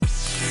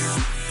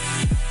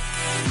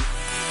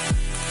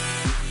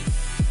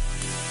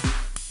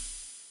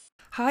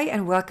Hi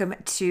and welcome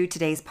to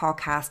today's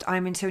podcast.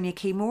 I'm Antonia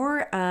K.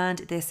 Moore and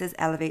this is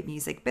Elevate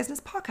Music Business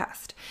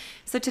Podcast.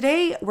 So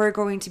today we're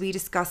going to be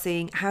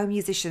discussing how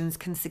musicians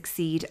can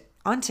succeed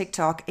on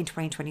TikTok in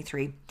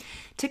 2023.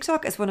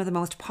 TikTok is one of the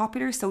most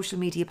popular social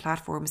media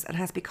platforms and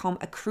has become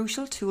a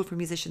crucial tool for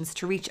musicians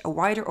to reach a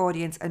wider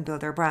audience and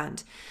build their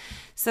brand.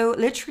 So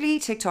literally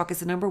TikTok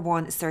is the number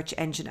one search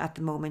engine at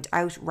the moment,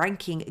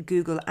 outranking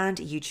Google and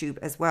YouTube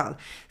as well.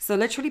 So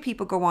literally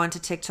people go on to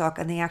TikTok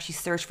and they actually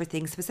search for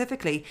things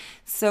specifically.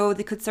 So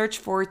they could search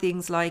for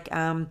things like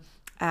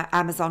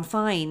Amazon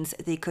finds,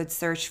 they could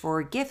search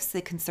for gifts,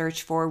 they can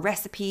search for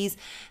recipes,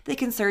 they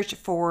can search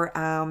for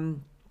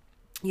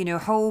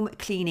home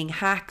cleaning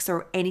hacks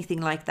or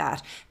anything like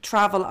that,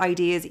 travel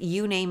ideas,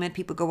 you name it,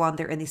 people go on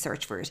there and they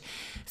search for it.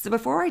 So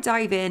before I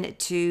dive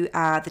into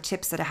the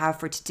tips that I have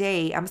for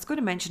today, I'm just going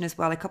to mention as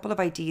well a couple of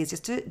ideas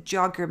just to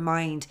jog your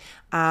mind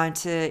and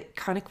to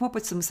kind of come up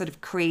with some sort of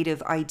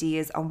creative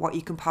ideas on what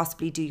you can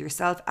possibly do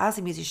yourself as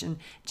a musician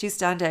to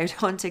stand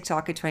out on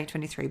TikTok in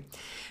 2023.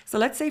 So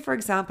let's say, for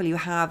example, you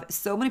have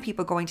so many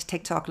people going to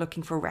TikTok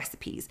looking for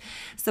recipes.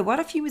 So what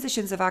a few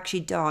musicians have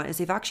actually done is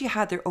they've actually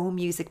had their own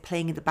music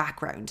playing in the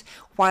background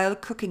while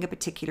cooking a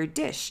particular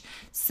dish.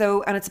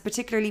 So, and it's a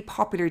particularly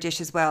popular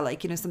dish as well,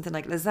 like, something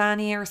like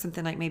lasagna or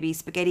something like maybe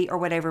spaghetti or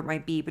whatever it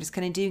might be, but it's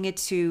kind of doing it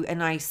to a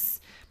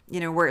nice,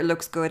 where it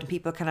looks good and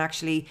people can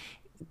actually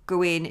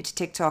go in to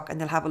TikTok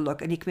and they'll have a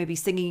look and you can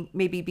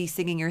maybe be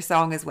singing your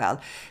song as well.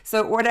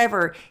 So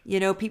whatever,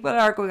 people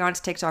are going on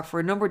to TikTok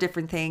for a number of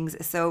different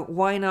things. So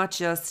why not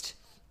just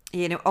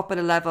up at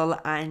a level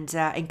and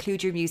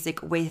include your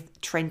music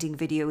with trending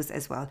videos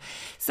as well.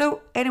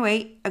 So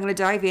anyway, I'm going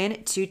to dive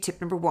in to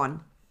tip number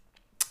one.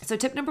 So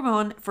tip number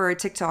one for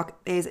TikTok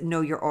is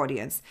know your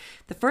audience.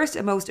 The first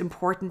and most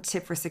important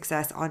tip for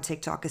success on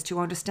TikTok is to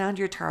understand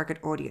your target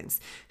audience.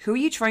 Who are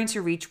you trying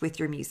to reach with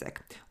your music?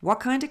 What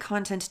kind of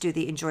content do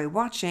they enjoy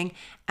watching?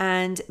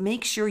 And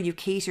make sure you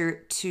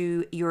cater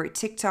to your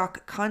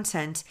TikTok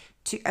content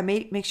to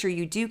make sure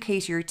you do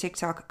cater your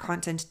TikTok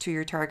content to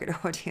your target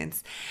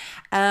audience.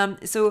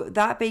 So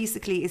that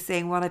basically is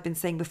saying what I've been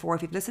saying before.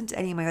 If you've listened to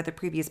any of my other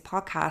previous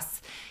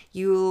podcasts,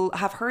 you'll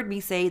have heard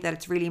me say that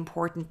it's really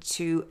important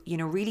to,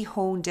 really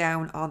hone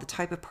down on the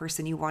type of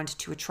person you want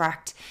to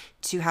attract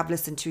to have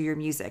listened to your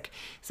music.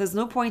 So there's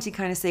no point in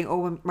kind of saying,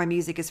 oh, my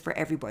music is for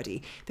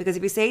everybody. Because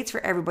if you say it's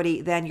for everybody,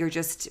 then you're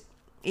just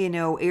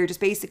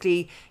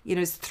basically,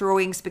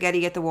 throwing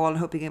spaghetti at the wall and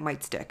hoping it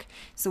might stick.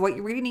 So what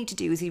you really need to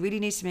do is you really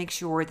need to make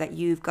sure that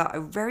you've got a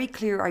very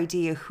clear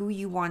idea who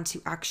you want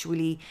to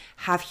actually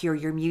have hear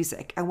your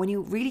music. And when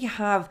you really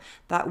have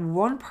that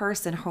one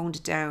person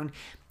honed down,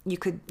 you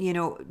could,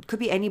 could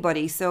be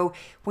anybody. So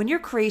when you're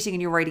creating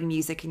and you're writing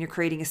music and you're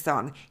creating a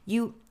song,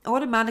 you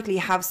automatically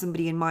have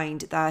somebody in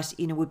mind that,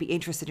 would be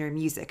interested in your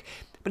music.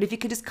 But if you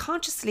could just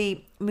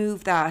consciously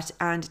move that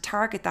and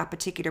target that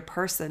particular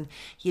person,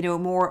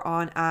 more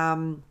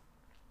on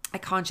a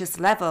conscious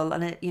level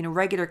and a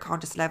regular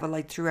conscious level,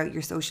 like throughout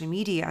your social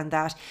media and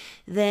that,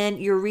 then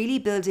you're really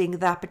building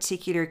that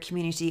particular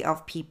community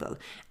of people.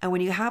 And when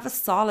you have a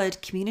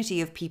solid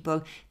community of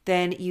people,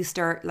 then you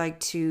start like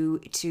to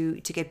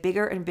get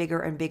bigger and bigger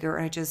and bigger,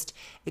 and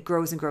it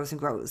grows and grows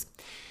and grows.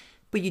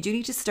 But you do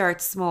need to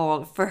start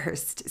small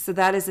first. So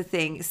that is a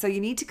thing. So you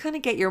need to kind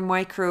of get your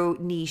micro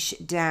niche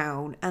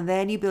down, and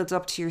then you build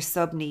up to your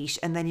sub niche,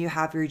 and then you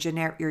have your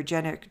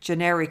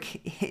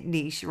generic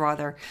niche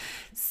rather.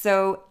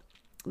 So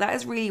that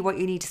is really what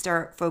you need to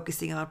start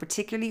focusing on,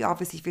 particularly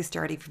obviously if you're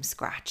starting from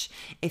scratch.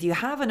 If you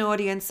have an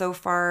audience so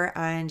far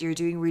and you're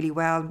doing really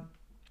well,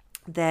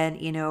 then,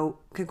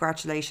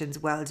 congratulations,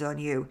 well done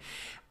you.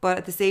 But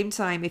at the same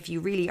time, if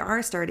you really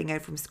are starting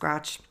out from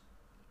scratch,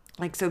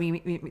 like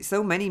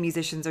so many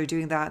musicians are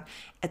doing that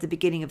at the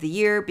beginning of the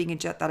year, being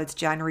that it's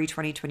January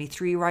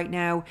 2023 right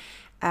now,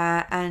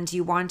 and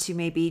you want to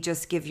maybe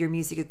just give your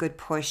music a good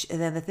push.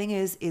 And then the thing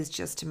is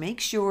just to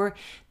make sure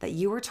that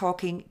you are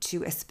talking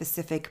to a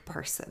specific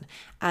person.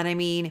 And I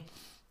mean,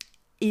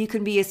 you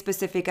can be as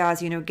specific as,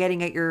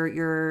 getting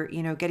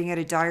out getting out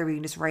a diary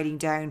and just writing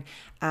down,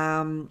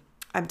 I'm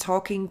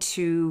talking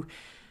to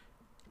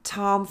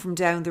Tom from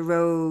down the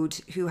road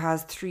who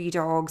has 3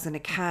 dogs and a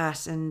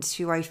cat, and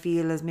who I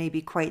feel is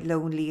maybe quite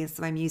lonely, and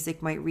so my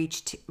music might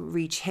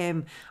reach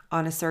him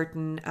on a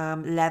certain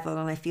level,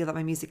 and I feel that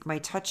my music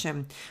might touch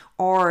him.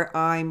 Or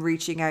I'm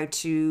reaching out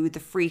to the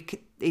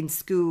freak in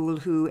school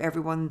who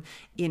everyone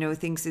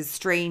thinks is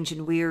strange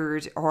and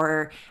weird,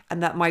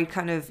 and that might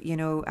kind of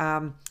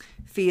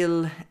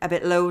feel a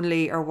bit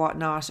lonely or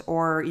whatnot.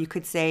 Or you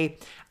could say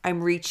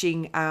I'm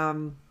reaching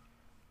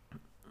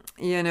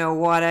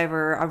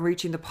whatever, I'm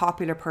reaching the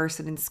popular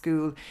person in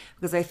school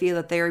because I feel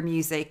that their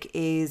music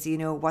is,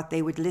 what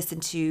they would listen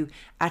to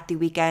at the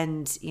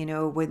weekend,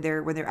 when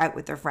they're out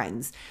with their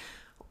friends.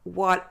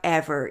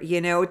 Whatever,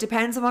 it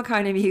depends on what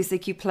kind of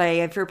music you play.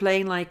 If you're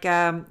playing like,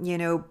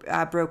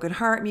 broken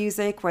heart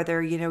music,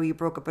 whether, you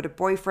broke up with a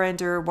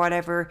boyfriend or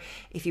whatever,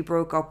 if you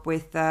broke up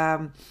with,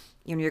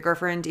 your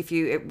girlfriend, if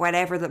you,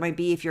 whatever that might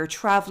be, if you're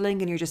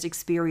traveling and you're just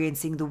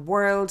experiencing the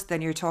world,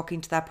 then you're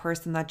talking to that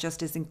person that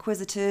just is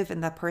inquisitive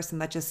and that person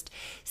that just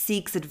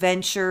seeks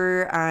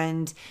adventure.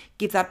 And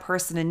give that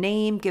person a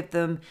name, give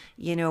them,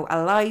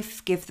 a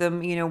life, give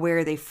them, where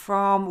are they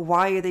from?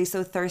 Why are they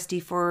so thirsty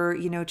for,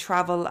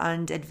 travel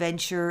and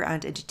adventure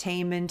and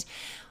entertainment?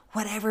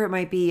 Whatever it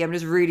might be. I'm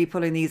just really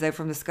pulling these out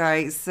from the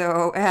sky.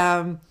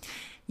 So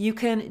you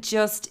can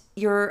just,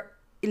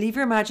 leave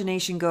your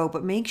imagination go,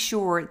 but make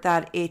sure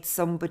that it's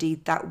somebody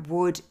that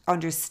would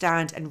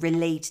understand and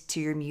relate to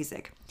your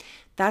music.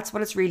 That's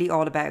what it's really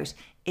all about,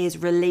 is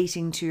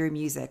relating to your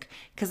music.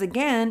 Because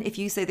again, if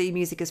you say that your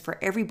music is for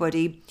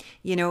everybody,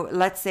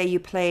 let's say you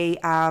play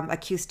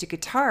acoustic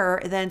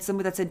guitar, then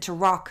somebody that's into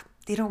rock,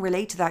 they don't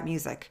relate to that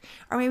music.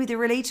 Or maybe they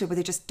relate to it, but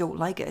they just don't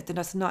like it. They're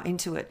just not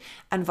into it,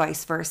 and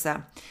vice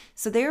versa.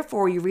 So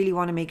therefore, you really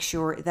want to make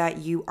sure that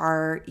you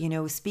are,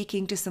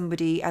 speaking to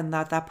somebody and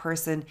that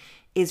person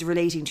is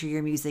relating to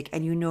your music,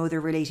 and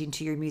they're relating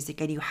to your music,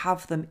 and you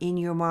have them in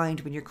your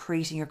mind when you're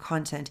creating your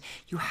content.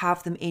 You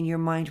have them in your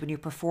mind when you're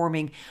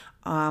performing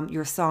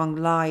your song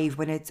live,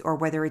 or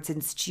whether it's in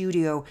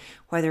studio,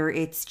 whether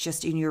it's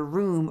just in your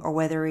room, or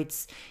whether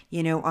it's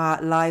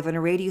live on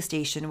a radio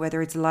station,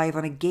 whether it's live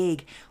on a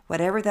gig,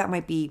 whatever that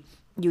might be.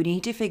 You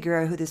need to figure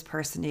out who this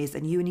person is,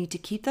 and you need to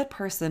keep that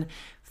person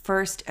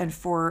first and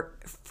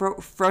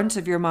front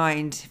of your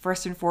mind,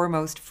 first and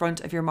foremost, front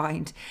of your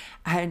mind,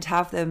 and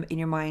have them in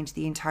your mind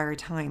the entire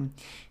time,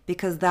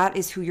 because that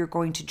is who you're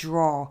going to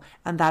draw,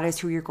 and that is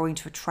who you're going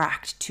to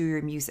attract to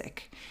your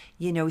music.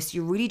 So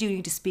you really do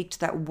need to speak to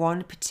that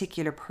one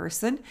particular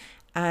person,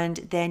 and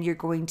then you're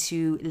going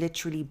to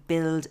literally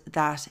build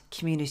that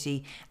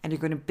community, and you're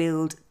going to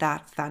build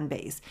that fan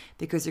base,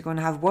 because you're going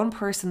to have one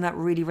person that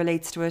really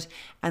relates to it,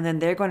 and then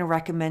they're going to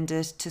recommend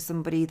it to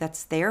somebody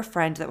that's their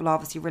friend that will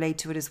obviously relate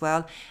to it as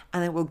well,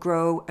 and it will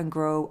grow and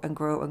grow and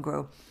grow and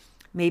grow.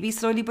 Maybe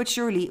slowly but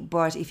surely,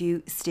 but if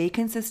you stay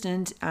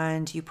consistent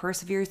and you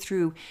persevere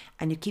through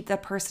and you keep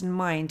that person in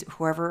mind,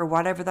 whoever or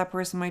whatever that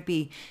person might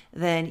be,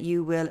 then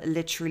you will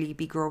literally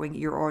be growing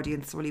your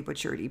audience slowly but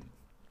surely.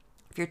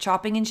 If you're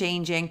chopping and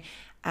changing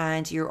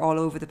and you're all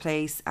over the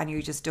place and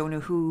you just don't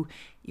know who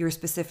your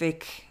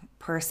specific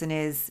person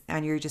is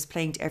and you're just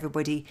playing to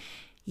everybody,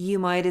 you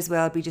might as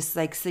well be just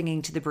like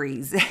singing to the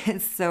breeze.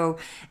 So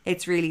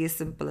it's really as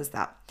simple as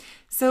that.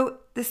 So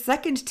the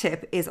second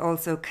tip is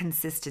also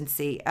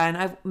consistency. And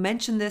I've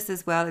mentioned this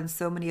as well in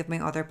so many of my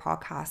other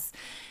podcasts.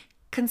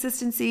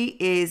 Consistency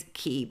is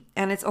key,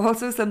 and it's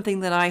also something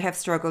that I have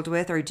struggled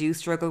with, or do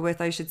struggle with,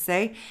 I should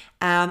say,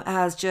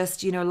 as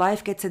just,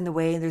 life gets in the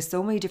way, and there's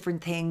so many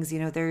different things.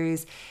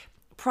 There's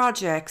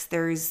projects,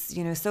 there's,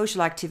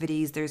 social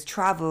activities, there's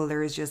travel,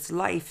 there's just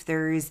life,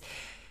 there's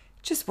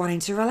just wanting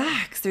to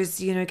relax, there's,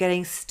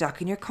 getting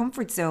stuck in your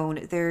comfort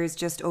zone, there's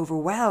just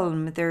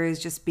overwhelm, there's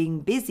just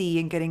being busy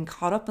and getting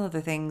caught up in other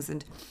things,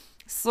 and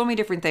so many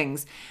different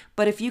things.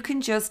 But if you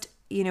can just,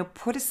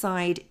 put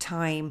aside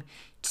time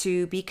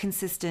to be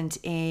consistent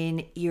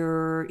in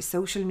your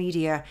social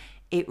media,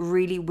 it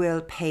really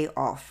will pay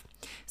off.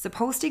 So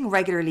posting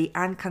regularly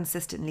and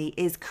consistently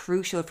is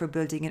crucial for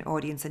building an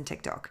audience on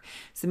TikTok.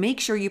 So make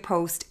sure you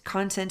post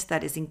content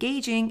that is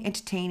engaging,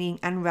 entertaining,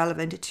 and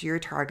relevant to your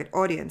target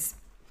audience.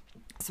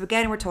 So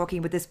again, we're talking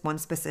about this one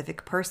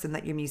specific person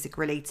that your music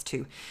relates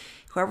to.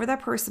 Whoever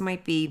that person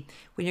might be,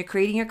 when you're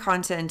creating your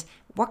content,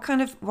 what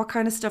kind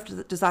of stuff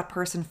does that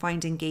person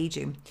find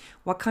engaging?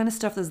 What kind of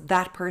stuff does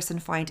that person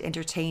find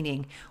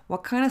entertaining?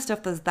 What kind of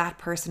stuff does that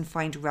person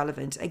find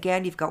relevant?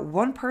 Again, you've got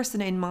one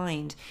person in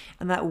mind,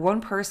 and that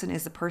one person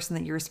is the person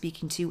that you're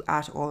speaking to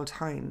at all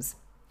times.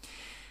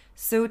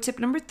 So tip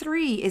number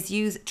 3 is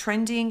use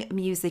trending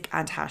music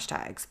and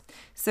hashtags.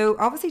 So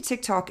obviously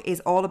TikTok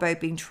is all about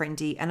being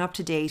trendy and up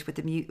to date with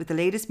the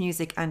latest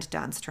music and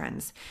dance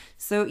trends.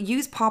 So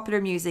use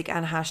popular music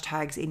and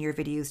hashtags in your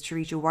videos to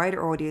reach a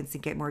wider audience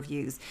and get more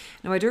views.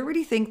 Now I don't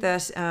really think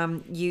that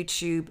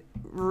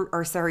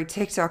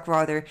TikTok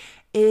rather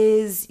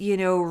is,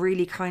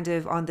 really kind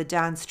of on the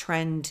dance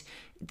trend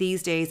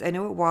these days. I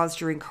know it was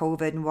during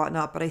COVID and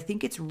whatnot, but I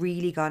think it's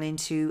really gone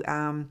into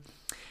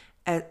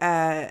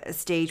a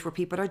stage where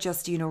people are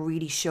just,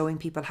 really showing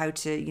people how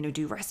to,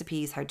 do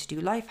recipes, how to do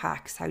life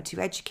hacks, how to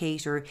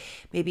educate, or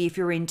maybe if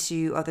you're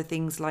into other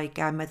things like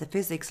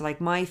metaphysics,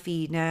 like my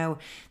feed now,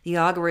 the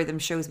algorithm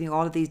shows me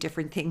all of these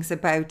different things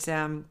about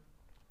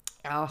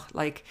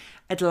like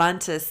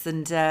Atlantis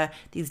and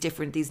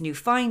these new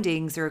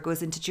findings, or it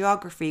goes into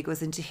geography, it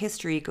goes into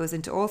history, it goes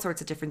into all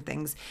sorts of different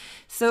things.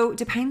 So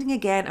depending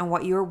again on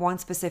what your one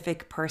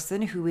specific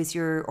person who is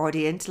your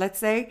audience, let's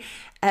say,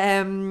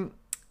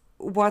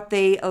 what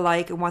they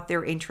like and what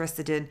they're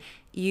interested in,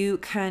 you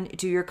can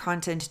do your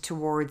content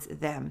towards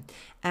them.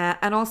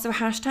 And also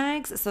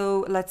hashtags.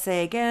 So let's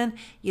say again,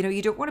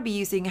 you don't want to be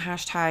using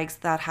hashtags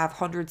that have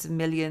hundreds of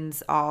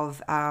millions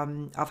of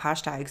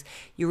hashtags.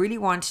 You really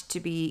want to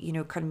be,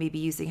 kind of maybe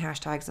using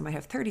hashtags that might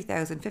have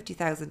 30,000,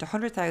 50,000,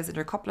 100,000,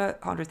 or a couple of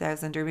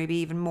 100,000, or maybe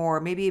even more,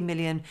 maybe a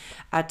million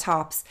at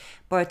tops.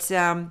 But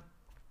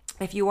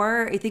if you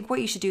are, I think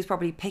what you should do is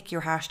probably pick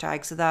your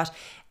hashtag so that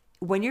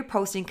when you're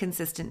posting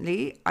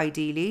consistently,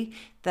 ideally,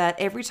 that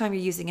every time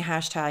you're using a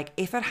hashtag,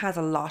 if it has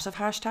a lot of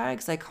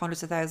hashtags, like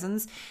hundreds of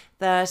thousands,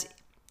 that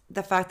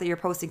the fact that you're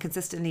posting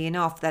consistently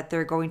enough that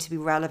they're going to be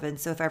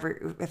relevant. So if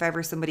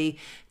ever somebody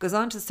goes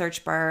onto the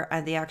search bar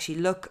and they actually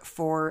look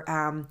for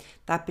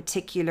that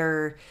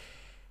particular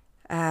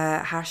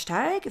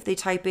hashtag, if they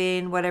type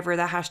in whatever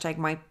that hashtag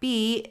might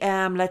be,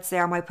 let's say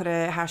I might put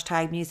a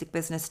hashtag music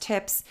business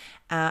tips,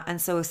 and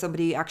so if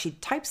somebody actually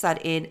types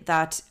that in,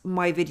 that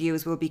my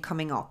videos will be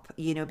coming up,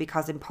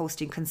 because I'm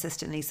posting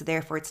consistently. So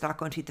therefore it's not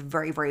going to be at the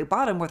very, very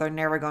bottom where they're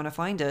never going to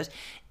find it.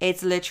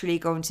 It's literally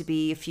going to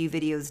be a few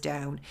videos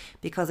down,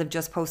 because I've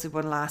just posted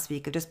one last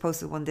week, I've just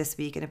posted one this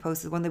week, and I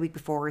posted one the week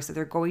before. So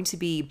they're going to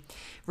be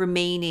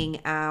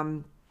remaining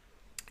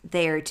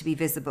there to be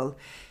visible.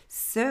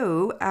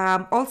 So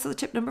also the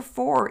tip number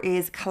 4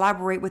 is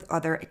collaborate with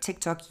other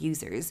TikTok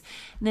users.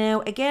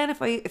 Now again,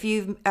 if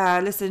you've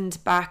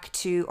listened back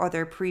to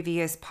other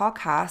previous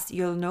podcasts,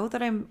 you'll know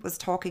that I was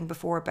talking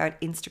before about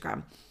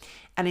Instagram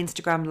and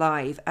Instagram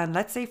Live. And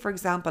let's say, for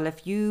example,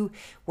 if you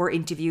were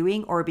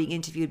interviewing or being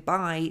interviewed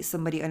by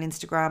somebody on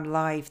Instagram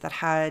Live that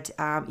had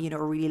a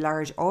really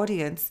large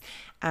audience,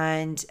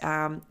 and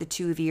the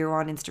two of you are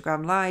on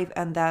Instagram Live,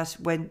 and that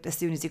as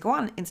soon as you go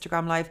on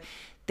Instagram Live,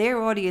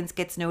 their audience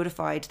gets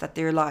notified that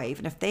they're live.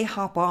 And if they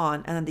hop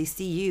on and then they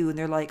see you and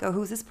they're like, oh,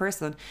 who's this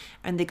person?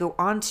 And they go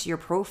onto your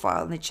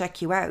profile and they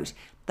check you out,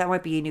 that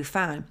might be a new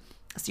fan.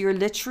 So you're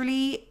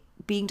literally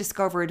being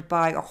discovered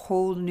by a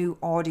whole new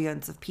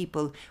audience of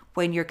people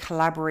when you're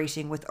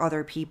collaborating with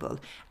other people,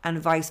 and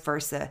vice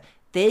versa.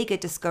 They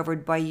get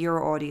discovered by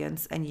your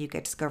audience and you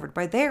get discovered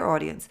by their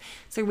audience.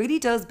 So it really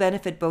does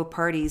benefit both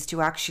parties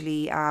to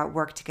actually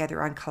work together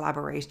and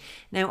collaborate.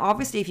 Now,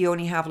 obviously, if you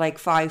only have like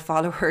 5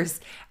 followers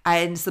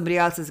and somebody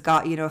else has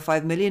got,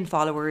 5 million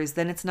followers,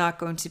 then it's not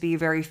going to be a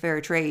very fair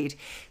trade.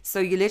 So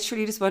you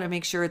literally just want to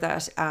make sure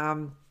that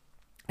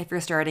if you're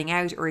starting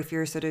out, or if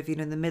you're sort of,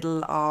 in the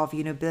middle of,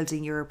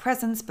 building your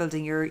presence,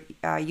 building your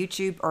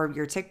YouTube or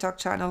your TikTok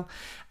channel,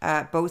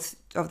 both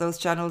of those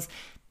channels,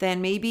 then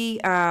maybe,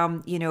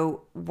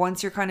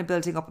 once you're kind of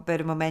building up a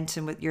bit of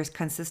momentum with your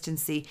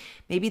consistency,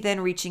 maybe then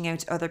reaching out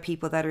to other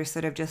people that are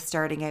sort of just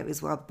starting out as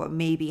well, but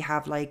maybe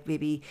have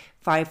maybe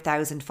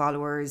 5,000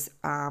 followers,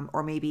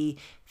 or maybe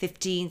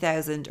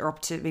 15,000, or up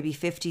to maybe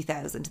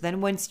 50,000. Then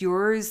once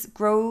yours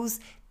grows,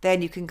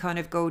 then you can kind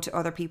of go to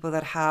other people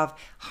that have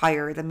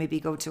higher, then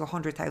maybe go to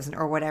 100,000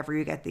 or whatever.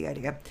 You get the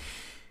idea.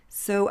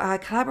 So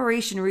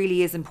collaboration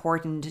really is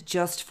important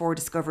just for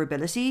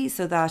discoverability,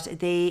 so that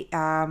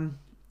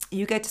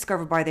you get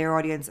discovered by their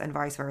audience and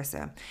vice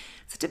versa.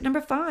 So tip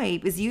number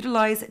 5 is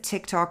utilize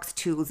TikTok's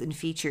tools and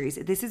features.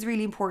 This is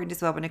really important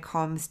as well when it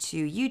comes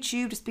to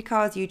YouTube, just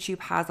because YouTube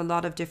has a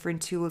lot of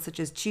different tools such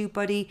as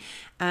TubeBuddy.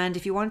 And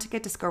if you want to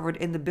get discovered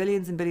in the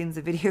billions and billions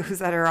of videos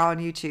that are on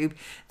YouTube,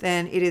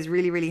 then it is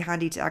really, really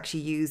handy to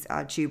actually use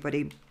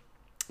TubeBuddy.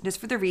 Just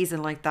for the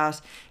reason like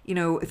that,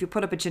 if you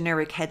put up a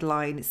generic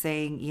headline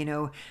saying,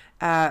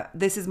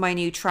 this is my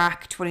new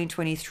track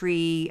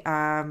 2023,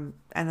 and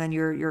then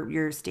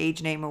your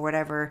stage name or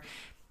whatever,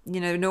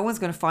 no one's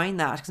going to find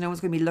that, because no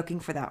one's going to be looking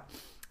for that.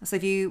 So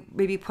if you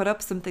maybe put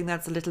up something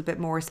that's a little bit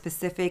more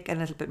specific and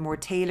a little bit more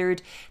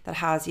tailored, that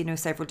has,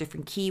 several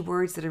different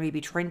keywords that are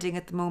maybe trending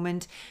at the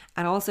moment.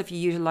 And also if you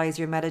utilize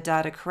your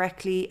metadata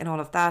correctly and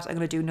all of that. I'm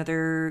going to do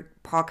another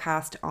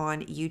podcast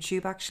on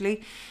YouTube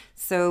actually.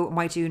 So I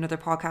might do another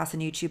podcast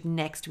on YouTube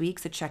next week.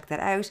 So check that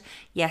out.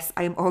 Yes,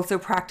 I am also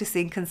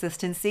practicing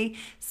consistency.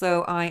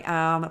 So I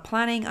am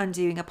planning on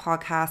doing a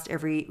podcast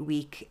every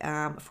week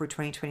for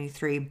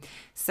 2023.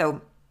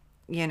 So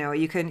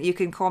you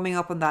can call me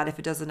up on that if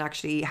it doesn't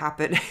actually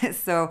happen.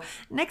 So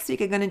next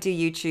week I'm going to do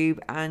YouTube,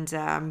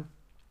 and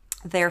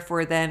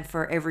therefore then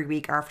for every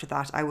week after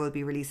that I will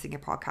be releasing a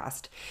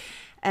podcast.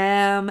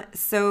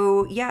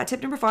 So yeah,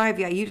 tip number 5,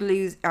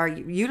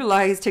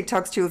 utilize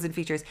TikTok's tools and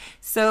features.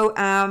 So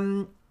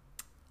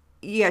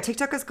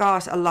TikTok has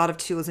got a lot of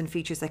tools and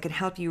features that can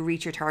help you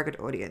reach your target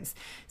audience.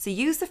 So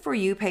use the For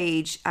You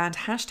page and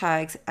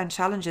hashtags and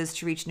challenges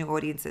to reach new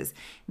audiences.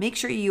 Make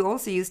sure you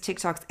also use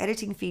TikTok's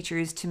editing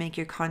features to make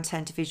your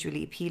content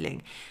visually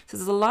appealing. So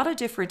there's a lot of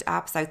different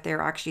apps out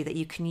there actually that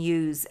you can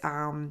use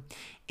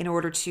in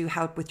order to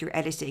help with your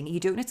editing. You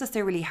don't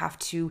necessarily have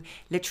to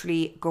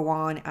literally go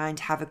on and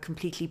have a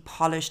completely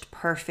polished,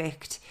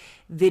 perfect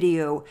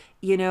video.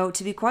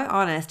 To be quite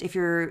honest, if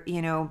you're,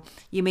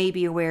 you may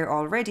be aware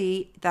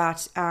already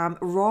that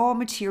raw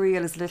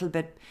material is a little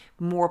bit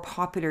more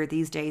popular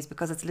these days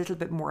because it's a little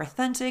bit more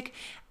authentic,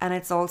 and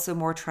it's also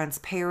more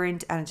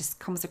transparent, and it just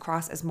comes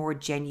across as more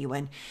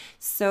genuine.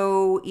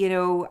 So,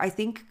 I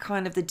think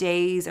kind of the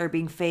days are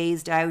being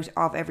phased out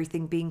of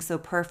everything being so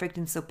perfect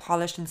and so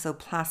polished and so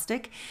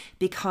plastic,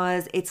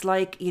 because it's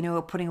like,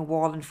 putting a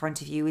wall in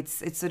front of you.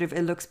 It's sort of,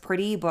 it looks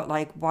pretty, but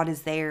like, what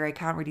is there? I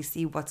can't really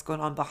see what's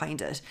going on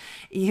behind it,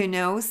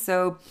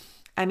 so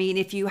I mean,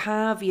 if you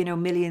have,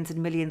 millions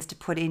and millions to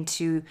put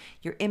into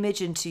your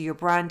image, into your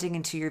branding,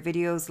 into your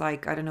videos,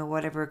 like, I don't know,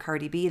 whatever,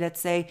 Cardi B, let's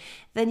say,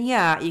 then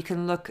yeah, you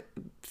can look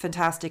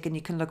fantastic and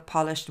you can look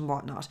polished and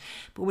whatnot.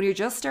 But when you're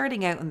just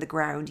starting out on the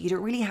ground, you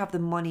don't really have the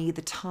money,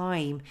 the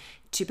time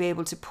to be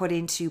able to put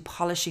into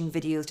polishing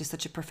videos to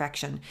such a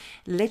perfection.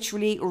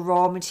 Literally,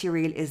 raw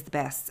material is the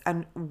best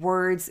and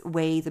words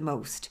weigh the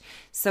most.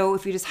 So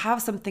if you just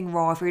have something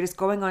raw, if you're just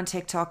going on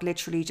TikTok,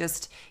 literally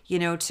just,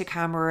 to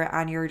camera,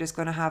 and you're just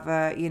going to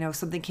have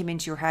something came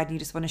into your head and you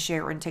just want to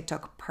share it on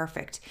TikTok,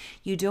 perfect.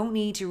 You don't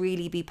need to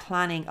really be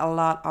planning a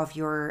lot of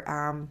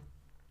your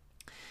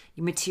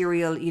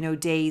material,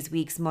 days,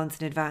 weeks, months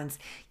in advance.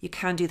 You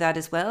can do that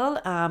as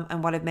well.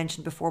 And what I've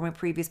mentioned before in my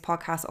previous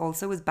podcast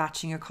also is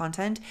batching your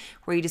content,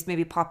 where you just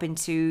maybe pop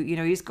into, you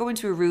just go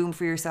into a room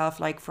for yourself,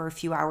 like for a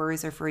few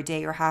hours or for a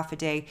day or half a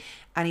day,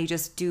 and you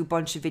just do a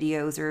bunch of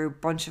videos or a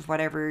bunch of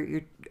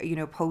whatever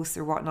your posts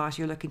or whatnot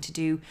you're looking to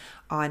do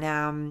on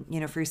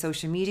for your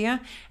social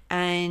media,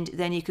 and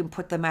then you can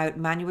put them out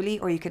manually,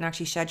 or you can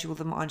actually schedule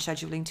them on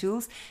scheduling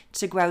tools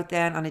to go out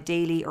then on a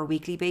daily or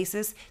weekly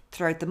basis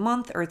throughout the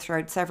month or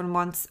throughout several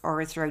months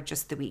or throughout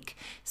just the week.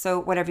 So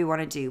whatever you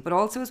want to do. But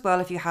also as well,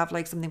 if you have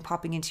like something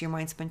popping into your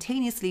mind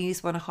spontaneously, you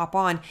just want to hop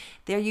on,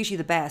 they're usually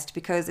the best,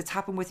 because it's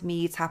happened with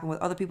me, it's happened with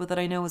other people that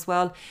I know as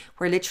well,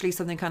 where literally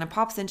something kind of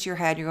pops into your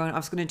head and you're going,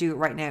 I'm just going to do it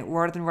right now,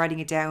 rather than writing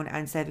it down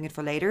and saving it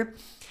for later.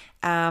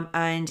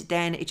 And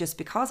then it just,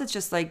 because it's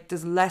just like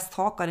there's less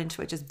thought gone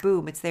into it, just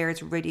boom, it's there,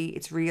 it's ready,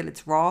 it's real,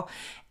 it's raw,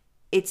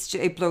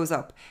 it blows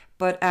up.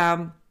 But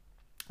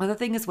Another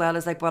thing as well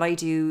is like what I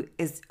do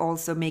is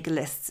also make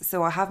lists.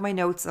 So I have my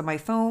notes on my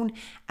phone,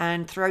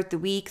 and throughout the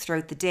week,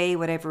 throughout the day,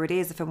 whatever it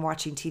is, if I'm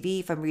watching TV,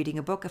 if I'm reading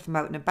a book, if I'm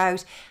out and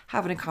about,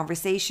 having a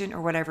conversation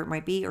or whatever it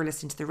might be, or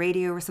listening to the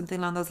radio or something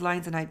along those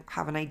lines, and I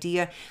have an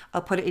idea,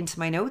 I'll put it into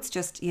my notes,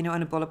 just,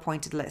 on a bullet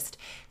pointed list.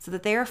 So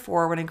that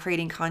therefore, when I'm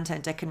creating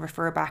content, I can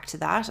refer back to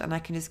that and I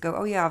can just go,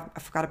 oh yeah, I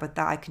forgot about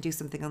that. I can do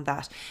something on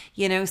that,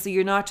 so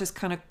you're not just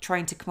kind of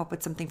trying to come up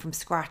with something from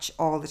scratch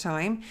all the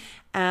time.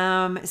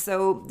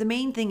 So the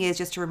main thing is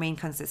just to remain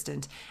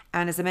consistent.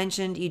 And as I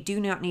mentioned, you do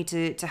not need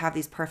to have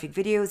these perfect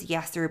videos.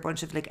 Yes, there are a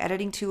bunch of like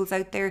editing tools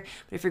out there,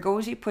 but if you're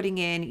going to be putting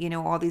in,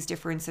 all these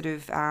different sort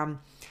of,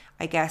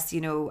 like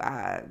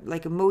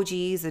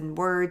emojis and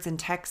words and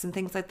text and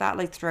things like that,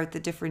 like throughout the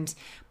different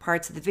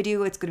parts of the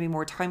video, it's going to be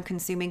more time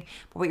consuming.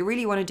 But what you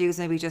really want to do is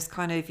maybe just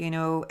kind of,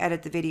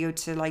 edit the video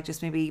to like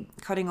just maybe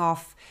cutting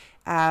off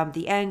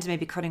the end,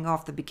 maybe cutting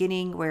off the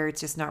beginning where it's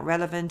just not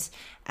relevant,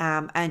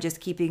 and just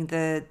keeping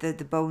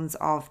the bones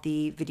of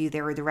the video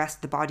there, or the rest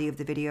of the body of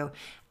the video,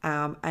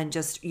 and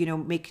just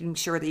making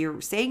sure that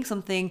you're saying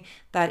something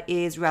that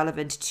is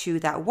relevant to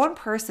that one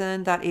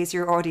person that is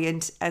your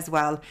audience as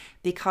well.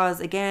 Because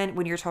again,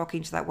 when you're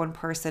talking to that one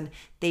person,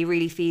 they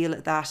really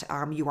feel that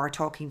you are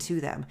talking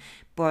to them.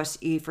 But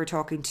if you're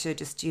talking to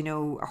just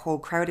a whole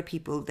crowd of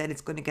people, then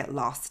it's going to get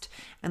lost.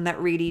 And that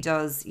really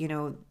does,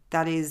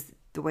 that is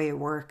the way it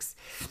works,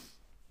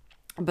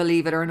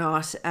 believe it or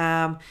not.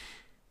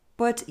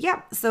 But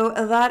yeah, so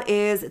that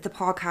is the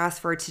podcast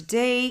for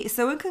today.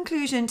 So in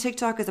conclusion,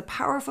 TikTok is a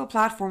powerful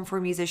platform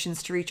for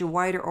musicians to reach a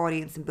wider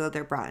audience and build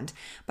their brand.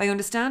 By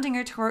understanding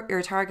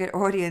your target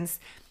audience,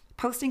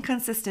 posting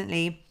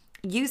consistently,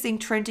 using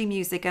trending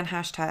music and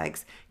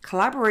hashtags,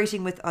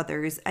 collaborating with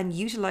others, and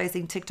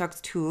utilizing TikTok's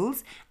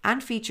tools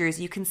and features,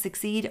 you can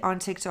succeed on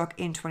TikTok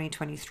in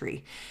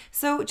 2023.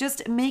 So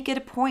just make it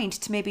a point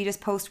to maybe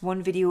just post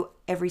one video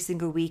every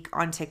single week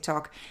on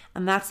TikTok,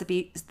 and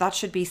that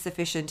should be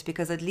sufficient,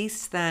 because at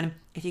least then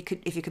if you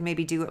could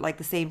maybe do it like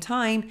the same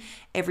time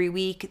every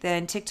week,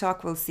 then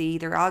TikTok will see,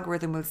 their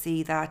algorithm will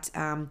see that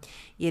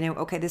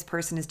okay, this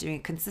person is doing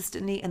it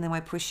consistently, and they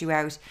might push you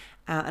out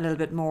a little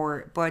bit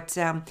more. But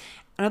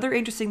another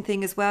interesting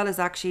thing as well is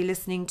actually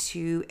listening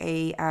to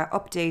a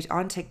update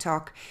on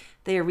TikTok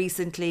there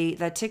recently,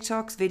 that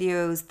TikTok's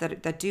videos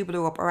that do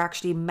blow up are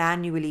actually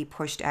manually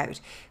pushed out.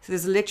 So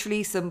there's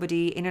literally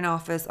somebody in an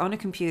office on a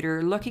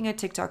computer looking at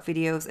TikTok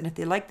videos, and if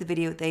they like the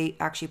video, they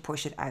actually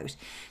push it out.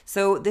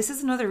 So this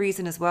is another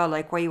reason as well,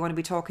 like why you want to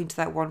be talking to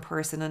that one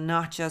person and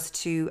not just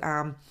to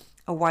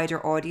a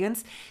wider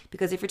audience.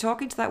 Because if you're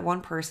talking to that one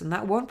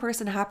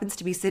person happens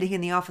to be sitting in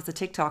the office of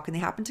TikTok and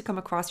they happen to come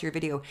across your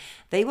video,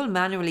 they will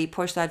manually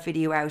push that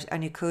video out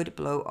and you could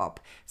blow up.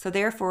 So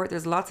therefore,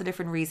 there's lots of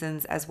different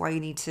reasons as why you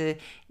need to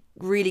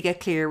really get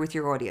clear with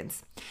your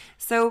audience.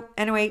 So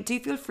anyway, do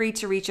feel free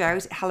to reach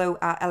out,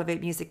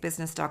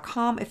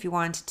 hello@elevatemusicbusiness.com, if you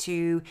want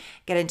to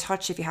get in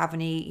touch, if you have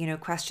any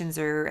questions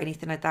or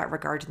anything like that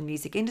regarding the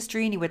music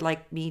industry and you would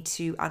like me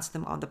to answer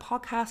them on the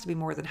podcast. I'd be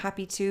more than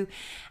happy to.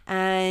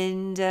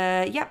 And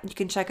you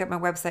can check out my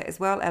website as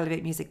well,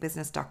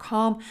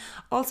 elevatemusicbusiness.com.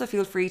 Also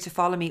feel free to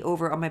follow me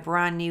over on my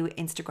brand new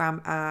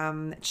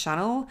Instagram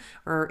channel,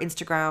 or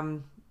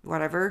Instagram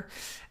whatever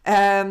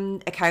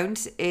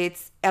account.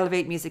 It's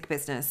Elevate Music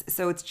Business.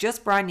 So it's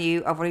just brand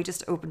new. I've only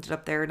just opened it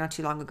up there not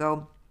too long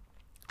ago.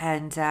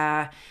 And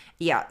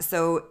yeah,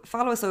 so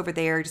follow us over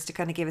there just to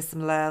kind of give us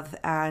some love.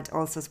 And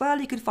also as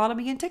well, you can follow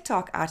me on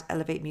TikTok at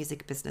Elevate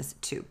Music Business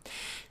too.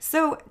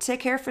 So take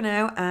care for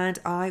now, and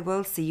I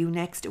will see you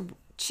next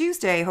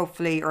Tuesday,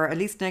 hopefully, or at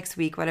least next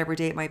week, whatever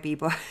day it might be.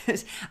 But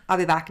I'll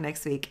be back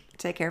next week.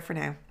 Take care for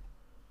now.